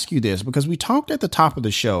want to ask you this because we talked at the top of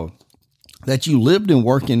the show that you lived and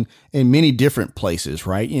worked in many different places,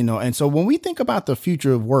 right? And so when we think about the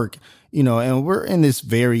future of work, and we're in this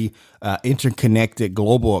very interconnected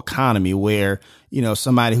global economy where,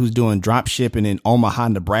 somebody who's doing drop shipping in Omaha,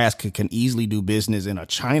 Nebraska can easily do business in a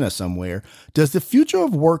China somewhere. Does the future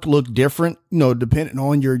of work look different, depending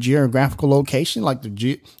on your geographical location? Like,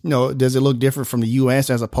 does it look different from the U.S.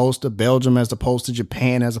 as opposed to Belgium, as opposed to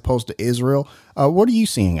Japan, as opposed to Israel? What are you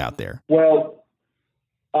seeing out there? Well,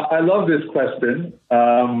 I love this question.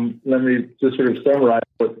 Let me just sort of summarize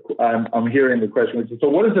what I'm hearing the question, which is, so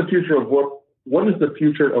what is the future of work? What does the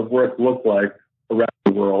future of work look like around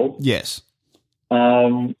the world? Yes.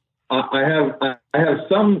 I'm very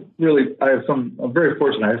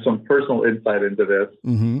fortunate. I have some personal insight into this.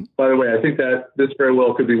 Mm-hmm. By the way, I think that this very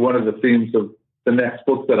well could be one of the themes of the next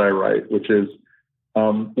book that I write, which is,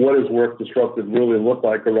 what does work disrupted really look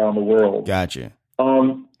like around the world? Gotcha.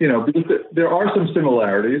 Because there are some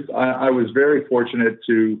similarities. I was very fortunate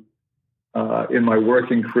to, in my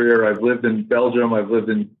working career, I've lived in Belgium, I've lived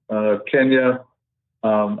in Kenya.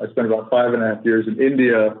 I spent about 5.5 years in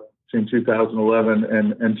India between 2011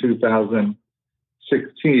 and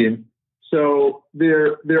 2016. So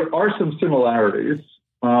there are some similarities.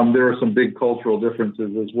 There are some big cultural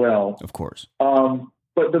differences as well. Of course.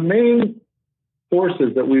 But the main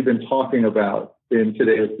forces that we've been talking about in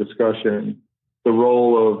today's discussion, the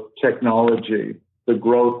role of technology, the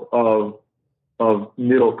growth of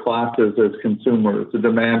middle classes as consumers, the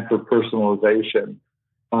demand for personalization,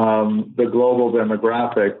 the global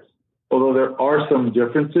demographics. Although there are some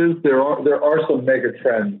differences, there are some mega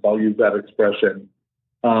trends, I'll use that expression,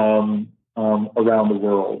 around the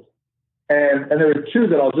world. And there are two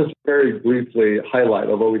that I'll just very briefly highlight,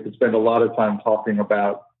 although we could spend a lot of time talking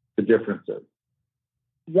about the differences.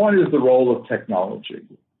 One is the role of technology.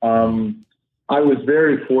 I was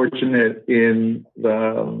very fortunate in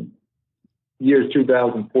the years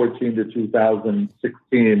 2014 to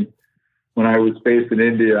 2016 when I was based in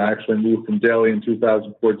India. I actually moved from Delhi in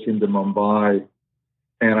 2014 to Mumbai,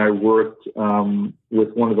 and I worked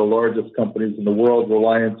with one of the largest companies in the world,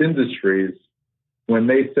 Reliance Industries, when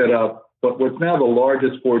they set up what's now the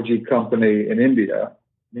largest 4G company in India.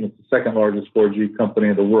 It's the second largest 4G company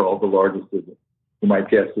in the world. The largest, you might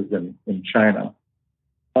guess, is in China.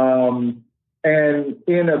 And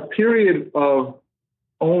in a period of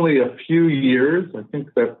only a few years, I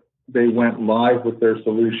think that they went live with their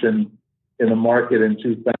solution in the market in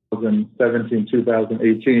 2017,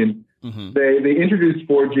 2018. They introduced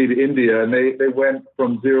 4G to India, and they went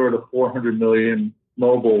from 0 to 400 million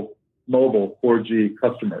mobile 4G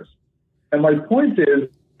customers. And my point is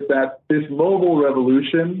that this mobile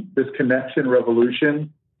revolution, this connection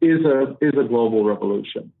revolution, is a global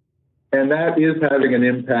revolution, and that is having an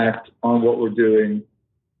impact on what we're doing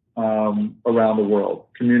around the world.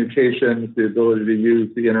 Communications, the ability to use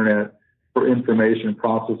the internet for information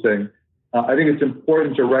processing. I think it's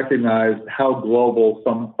important to recognize how global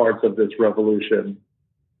some parts of this revolution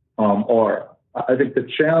are. I think the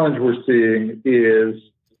challenge we're seeing is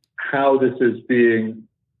how this is being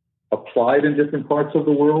applied in different parts of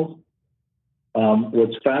the world.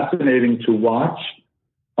 What's fascinating to watch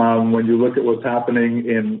when you look at what's happening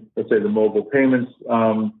in, let's say, the mobile payments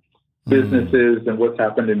businesses and what's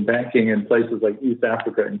happened in banking in places like East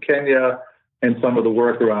Africa and Kenya, and some of the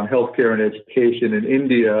work around healthcare and education in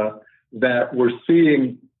India, that we're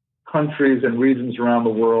seeing countries and regions around the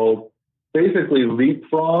world basically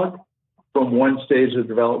leapfrog from one stage of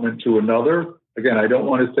development to another. Again, I don't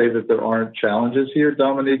want to say that there aren't challenges here,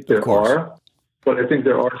 Dominique. There are, but I think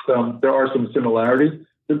there are some similarities.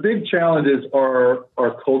 The big challenges are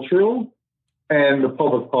cultural and the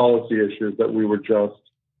public policy issues that we were just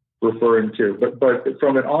referring to. But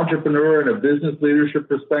from an entrepreneur and a business leadership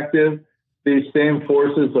perspective, these same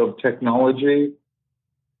forces of technology,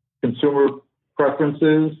 consumer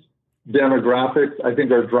preferences, demographics, I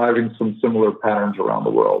think are driving some similar patterns around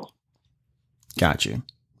the world. Gotcha.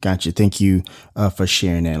 Thank you for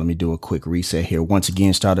sharing that. Let me do a quick reset here. Once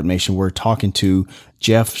again, Startup Nation, we're talking to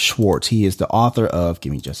Jeff Schwartz. He is the author of,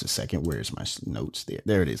 give me just a second. Where's my notes there?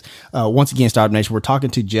 There it is. Once again, Startup Nation, we're talking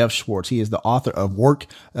to Jeff Schwartz. He is the author of Work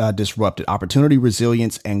Disrupted: Opportunity,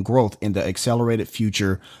 Resilience, and Growth in the Accelerated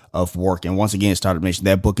Future of Work. And once again, Startup Nation,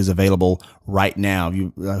 that book is available right now.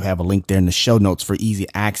 You have a link there in the show notes for easy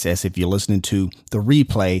access if you're listening to the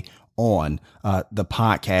replay on the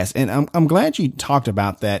podcast. And I'm glad you talked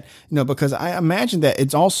about that, because I imagine that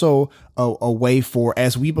it's also a way for,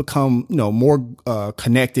 as we become, more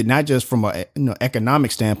connected, not just from a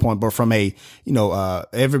economic standpoint, but from a,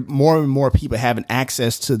 more and more people having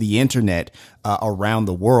access to the internet around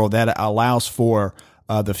the world, that allows for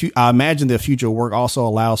I imagine the future of work also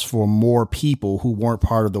allows for more people who weren't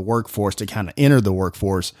part of the workforce to kind of enter the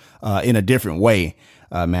workforce in a different way,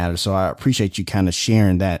 Matter. So I appreciate you kind of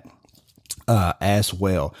sharing that as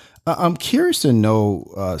well. I'm curious to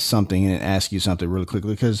know something and ask you something really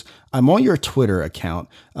quickly, because I'm on your Twitter account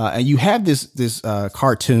and you have this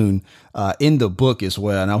cartoon in the book as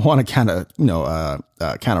well. And I want to kind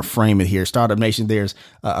of frame it here. Startup Nation, there's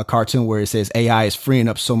a cartoon where it says AI is freeing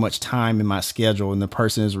up so much time in my schedule. And the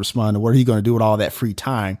person is responding, what are you going to do with all that free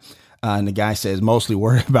time? And the guy says, mostly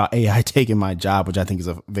worried about AI taking my job, which I think is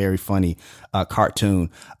a very funny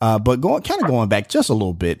cartoon. But going back just a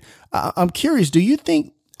little bit, I'm curious, do you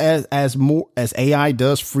think as AI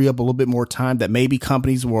does free up a little bit more time, that maybe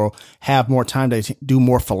companies will have more time to do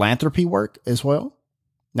more philanthropy work as well?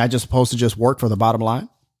 Not just supposed to just work for the bottom line?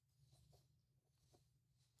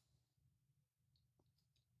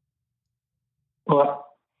 Well,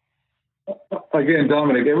 again,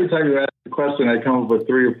 Dominic, every time you ask a question, I come up with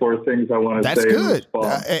 3 or 4 things I want to say. That's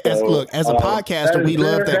good. As a podcaster, we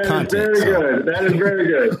love that content. That is very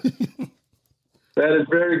good. That is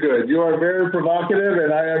very good. You are very provocative,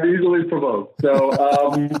 and I am easily provoked. So,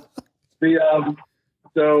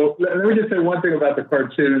 so let me just say one thing about the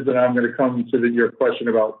cartoons, and I'm going to come to your question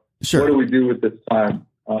about what do we do with this time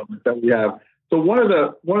that we have. So one of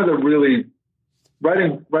the really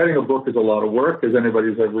writing a book is a lot of work. As anybody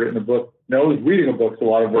who's ever written a book knows, reading a book is a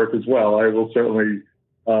lot of work as well. I will certainly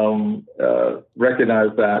recognize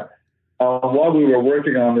that. While we were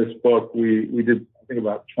working on this book, we did, I think,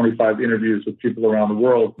 about 25 interviews with people around the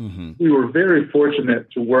world. Mm-hmm. We were very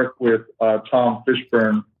fortunate to work with Tom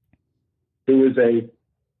Fishburne, who is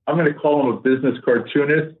I'm going to call him a business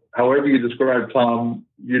cartoonist. However you describe Tom,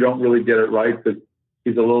 you don't really get it right, because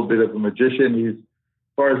he's a little bit of a magician. He's,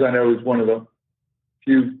 as far as I know, he's one of the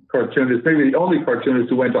few cartoonists, maybe the only cartoonist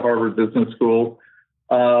who went to Harvard Business School.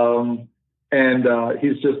 And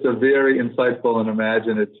he's just a very insightful and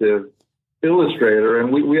imaginative illustrator.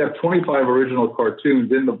 And we have 25 original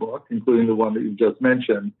cartoons in the book, including the one that you just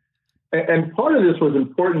mentioned. And part of this was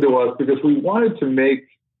important to us because we wanted to make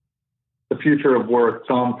the future of work.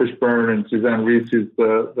 Tom Fishburne and Suzanne Reese, who's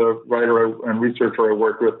the writer and researcher I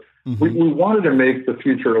work with, mm-hmm. we wanted to make the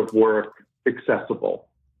future of work accessible,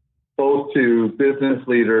 both to business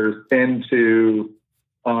leaders and to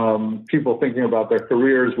people thinking about their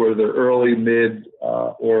careers, whether they're early, mid,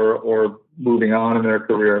 or moving on in their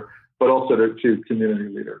career. but also to community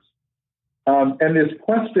leaders. And this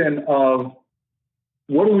question of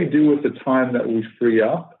what do we do with the time that we free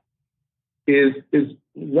up is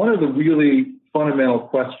one of the really fundamental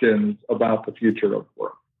questions about the future of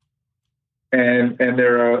work. And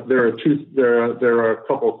there are a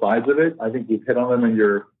couple of sides of it. I think you've hit on them in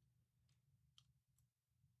your.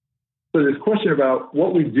 So this question about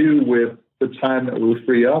what we do with the time that we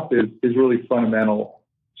free up is really fundamental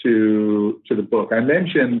to the book. I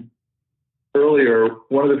mentioned earlier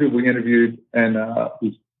one of the people we interviewed and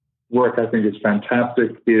whose work I think is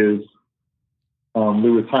fantastic is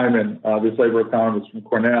Louis Hyman, this labor economist from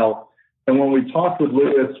Cornell. And when we talked with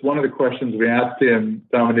Louis, one of the questions we asked him,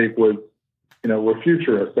 Dominique, was, we're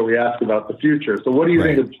futurists, so we asked about the future. So what do you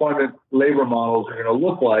think employment labor models are going to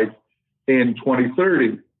look like in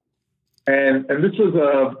 2030? And this was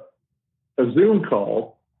a Zoom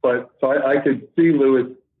call, but so I could see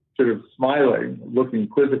Louis sort of smiling, looking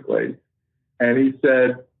quizzically. And he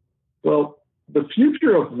said, well, the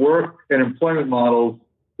future of work and employment models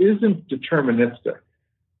isn't deterministic.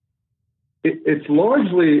 It's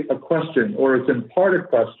largely a question, or it's in part a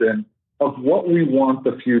question, of what we want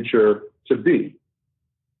the future to be.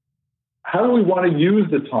 How do we want to use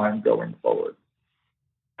the time going forward?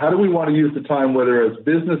 How do we want to use the time, whether as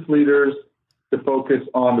business leaders, to focus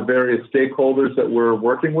on the various stakeholders that we're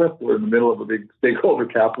working with? We're in the middle of a big stakeholder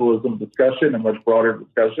capitalism discussion, a much broader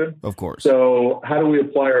discussion. Of course. So how do we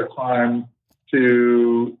apply our time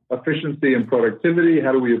to efficiency and productivity?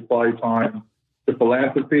 How do we apply time to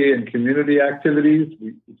philanthropy and community activities?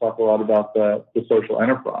 We talk a lot about the social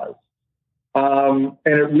enterprise. And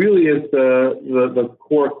it really is the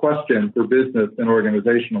core question for business and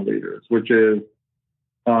organizational leaders, which is,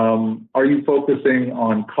 are you focusing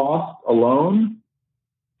on cost alone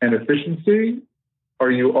and efficiency?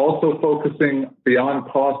 Are you also focusing beyond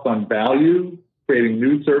cost on value, creating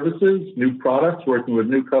new services, new products, working with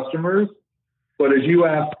new customers? But as you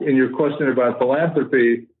asked in your question about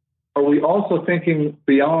philanthropy, are we also thinking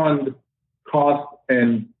beyond cost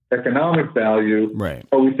and economic value? Right.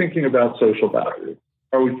 Are we thinking about social value?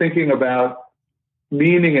 Are we thinking about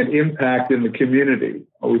meaning and impact in the community?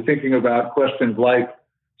 Are we thinking about questions like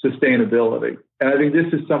sustainability? And I think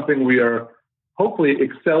this is something we are hopefully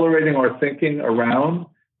accelerating our thinking around,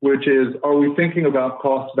 which is, are we thinking about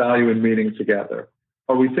cost, value, and meaning together?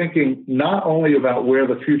 Are we thinking not only about where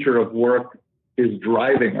the future of work is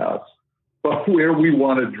driving us, but where we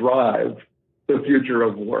want to drive the future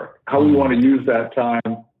of work, how we want to use that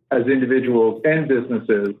time as individuals and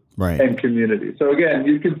businesses and communities. So again,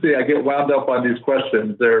 you can see I get wound up on these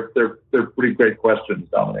questions. They're pretty great questions,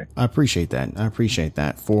 Dominic. I appreciate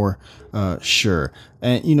that for sure.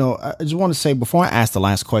 And, I just want to say before I ask the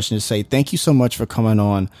last question, to say thank you so much for coming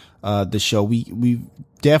on the show. We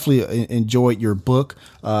definitely enjoyed your book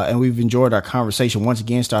and we've enjoyed our conversation. Once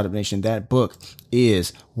again, Startup Nation, that book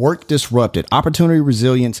is Work Disrupted: Opportunity,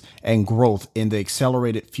 Resilience, and Growth in the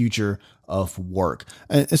Accelerated Future of Work.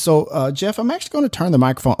 And so, Jeff, I'm actually going to turn the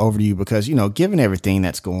microphone over to you because, given everything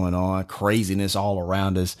that's going on, craziness all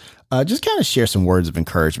around us, just kind of share some words of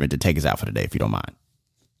encouragement to take us out for today, if you don't mind.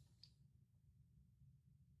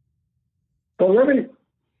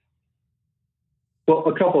 Well,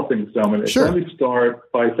 a couple of things, Dominic. Sure. Let me start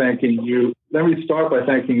by thanking you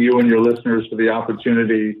and your listeners for the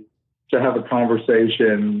opportunity to have a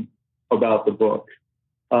conversation about the book.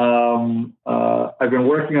 I've been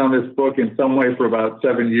working on this book in some way for about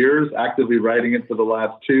 7 years, actively writing it for the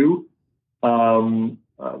last 2.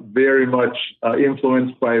 Very much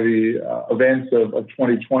influenced by the events of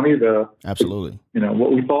 2020. Absolutely.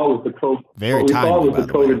 What we thought was the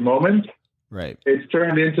COVID moment. Right. It's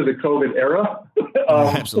turned into the COVID era,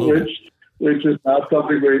 Absolutely. which is not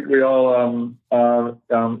something we all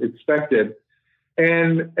expected.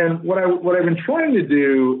 And what I've been trying to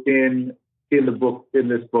do in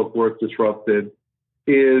this book, Work Disrupted,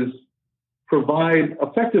 is provide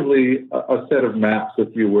effectively a set of maps,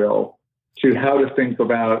 if you will, to how to think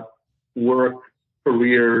about work,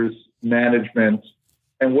 careers, management,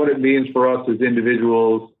 and what it means for us as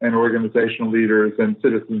individuals and organizational leaders and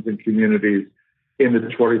citizens and communities in the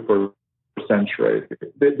 21st century.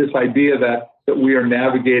 This idea that we are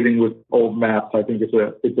navigating with old maps, I think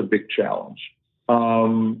it's a big challenge.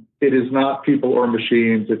 It is not people or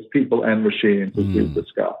machines, it's people and machines, as we've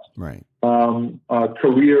discussed. Right.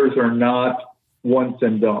 Careers are not once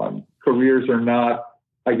and done. Careers are not,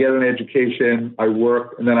 I get an education, I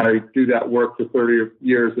work, and then I do that work for 30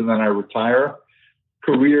 years and then I retire.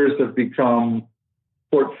 Careers have become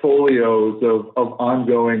portfolios of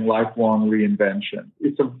ongoing lifelong reinvention.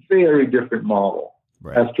 It's a very different model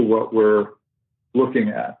as to what we're looking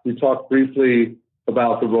at. We talked briefly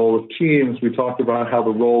about the role of teams. We talked about how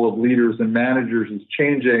the role of leaders and managers is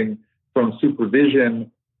changing from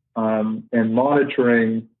supervision and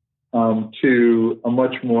monitoring to a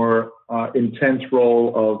much more intense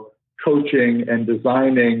role of coaching and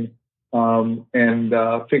designing and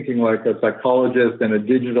thinking like a psychologist and a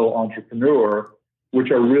digital entrepreneur, which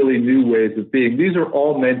are really new ways of being. These are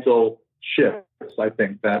all mental shifts, I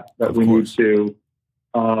think, that we need to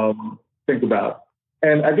think about.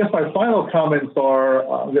 And I guess my final comments are,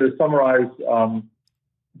 I'm going to summarize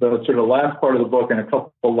the sort of last part of the book in a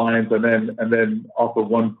couple of lines and then offer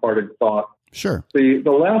one parting thought. Sure. The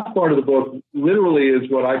last part of the book literally is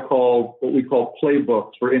what we call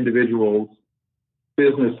playbooks for individuals,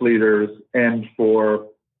 business leaders, and for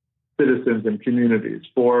citizens and communities.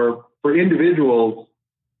 For individuals,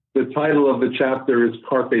 the title of the chapter is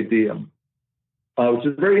Carpe Diem, which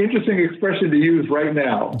is a very interesting expression to use right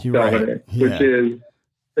now, Dominic, which is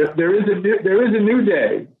there is a new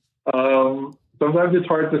day. Sometimes it's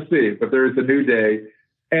hard to see, but there is a new day.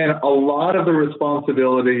 And a lot of the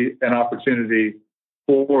responsibility and opportunity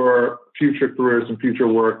for future careers and future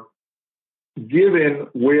work, given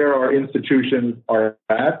where our institutions are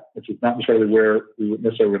at, which is not necessarily where we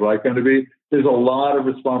necessarily would like them to be, there's a lot of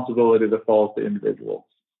responsibility that falls to individuals.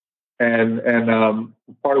 And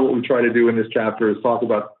part of what we try to do in this chapter is talk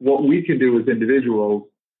about what we can do as individuals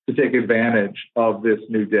to take advantage of this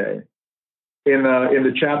new day. In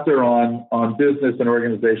the chapter on business and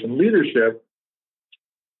organization leadership,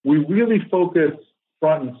 we really focus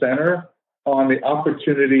front and center on the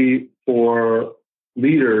opportunity for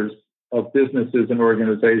leaders of businesses and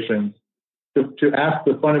organizations to ask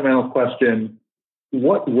the fundamental question,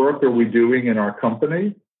 what work are we doing in our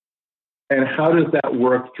company? And how does that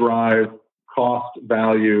work drive cost,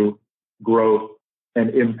 value, growth, and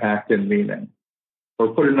impact and meaning?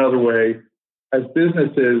 Or put another way, as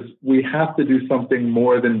businesses, we have to do something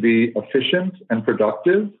more than be efficient and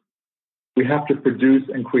productive. We have to produce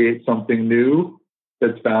and create something new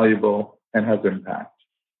that's valuable and has impact.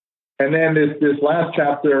 And then this last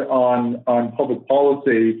chapter on public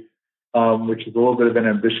policy, which is a little bit of an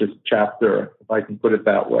ambitious chapter, if I can put it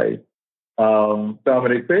that way.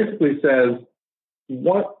 Dominic basically says,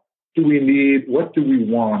 what do we need? What do we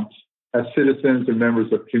want as citizens and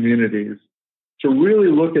members of communities to really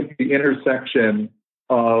look at the intersection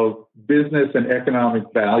of business and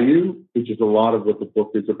economic value, which is a lot of what the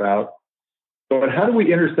book is about. But how do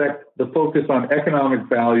we intersect the focus on economic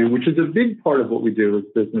value, which is a big part of what we do as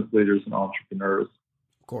business leaders and entrepreneurs?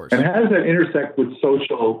 Of course. And how does that intersect with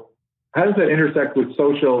social? How does that intersect with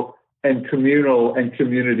social and communal and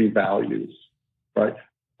community values? Right?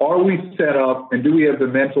 Are we set up, and do we have the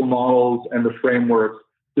mental models and the frameworks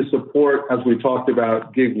to support, as we talked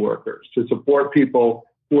about, gig workers, to support people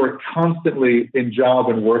who are constantly in job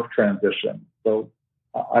and work transition? So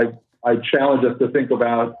I challenge us to think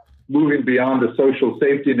about moving beyond a social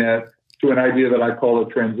safety net to an idea that I call a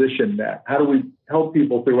transition net. How do we help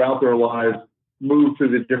people throughout their lives move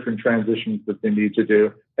through the different transitions that they need to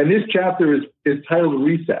do? And this chapter is titled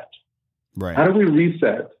Reset. Right. How do we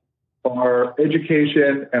reset our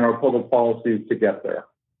education and our public policies to get there?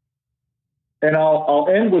 And I'll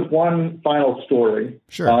end with one final story.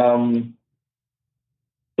 Sure.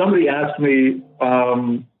 Somebody asked me,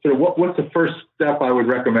 sort of what's the first step I would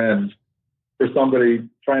recommend for somebody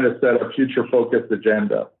trying to set a future-focused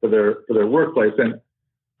agenda for their workplace? And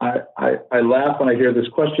I laugh when I hear this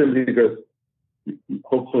question because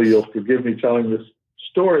hopefully you'll forgive me telling this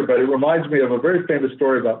story, but it reminds me of a very famous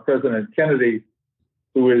story about President Kennedy,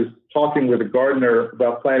 who is talking with a gardener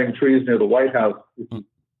about planting trees near the White House.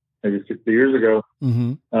 Maybe 60 years ago.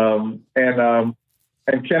 Mm-hmm.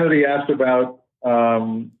 And Kennedy asked about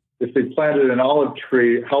if they planted an olive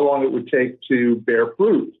tree, how long it would take to bear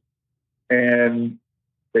fruit. And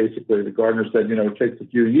basically the gardener said, it takes a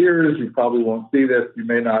few years. You probably won't see this. You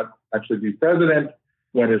may not actually be president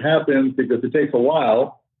when it happens because it takes a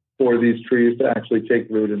while for these trees to actually take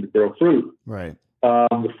root and to grow fruit. Right.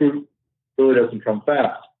 The fruit really doesn't come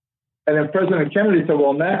fast. And then President Kennedy said,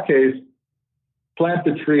 well, in that case, plant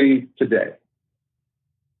the tree today.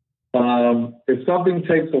 If something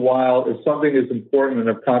takes a while, if something is important and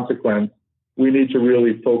of consequence, we need to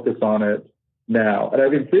really focus on it now. And I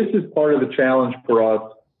think this is part of the challenge for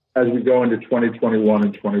us as we go into 2021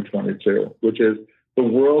 and 2022, which is the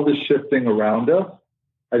world is shifting around us.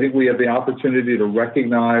 I think we have the opportunity to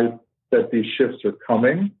recognize that these shifts are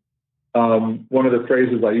coming. One of the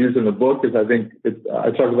phrases I use in the book is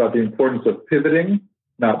I talk about the importance of pivoting,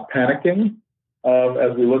 not panicking.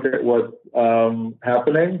 As we look at what's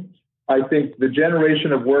happening, I think the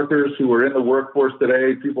generation of workers who are in the workforce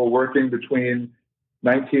today, people working between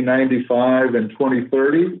 1995 and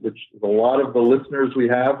 2030, which is a lot of the listeners we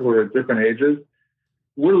have who are at different ages,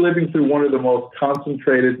 we're living through one of the most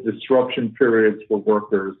concentrated disruption periods for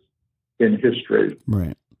workers in history.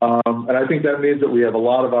 Right. And I think that means that we have a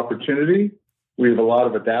lot of opportunity. We have a lot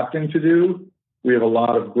of adapting to do. We have a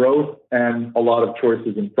lot of growth and a lot of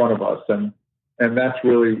choices in front of us. And that's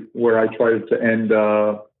really where I tried to end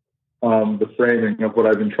the framing of what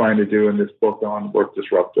I've been trying to do in this book on Work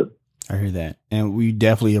Disrupted. I hear that. And we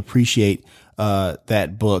definitely appreciate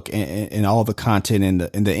that book and all the content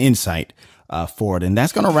and the insight for it. And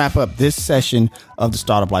that's going to wrap up this session of the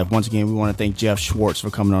Startup Life. Once again, we want to thank Jeff Schwartz for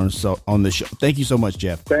coming on the show. Thank you so much,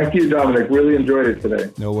 Jeff. Thank you, Dominic. Really enjoyed it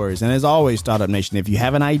today. No worries. And as always, Startup Nation, if you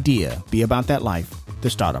have an idea, be about that life, the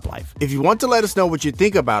Startup Life. If you want to let us know what you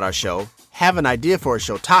think about our show, have an idea for a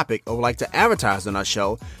show topic, or would like to advertise on our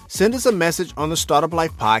show, send us a message on the Startup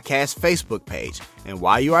Life Podcast Facebook page. And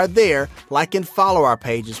while you are there, like and follow our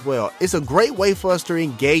page as well. It's a great way for us to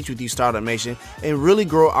engage with you, Startup Nation, and really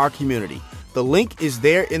grow our community. The link is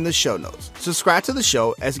there in the show notes. Subscribe to the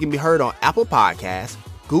show as it can be heard on Apple Podcasts,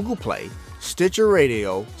 Google Play, Stitcher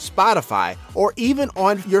Radio, Spotify, or even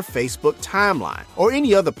on your Facebook timeline or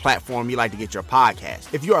any other platform you like to get your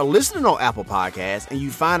podcast. If you are listening on Apple Podcasts and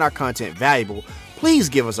you find our content valuable, please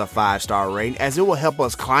give us a 5-star rating, as it will help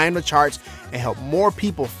us climb the charts and help more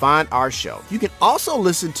people find our show. You can also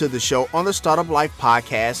listen to the show on the Startup Life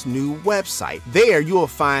Podcast new website. There you will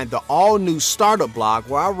find the all-new startup blog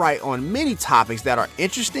where I write on many topics that are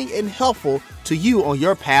interesting and helpful to you on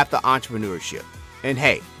your path to entrepreneurship. And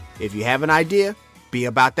hey, if you have an idea, be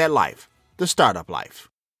about that life, the Startup Life.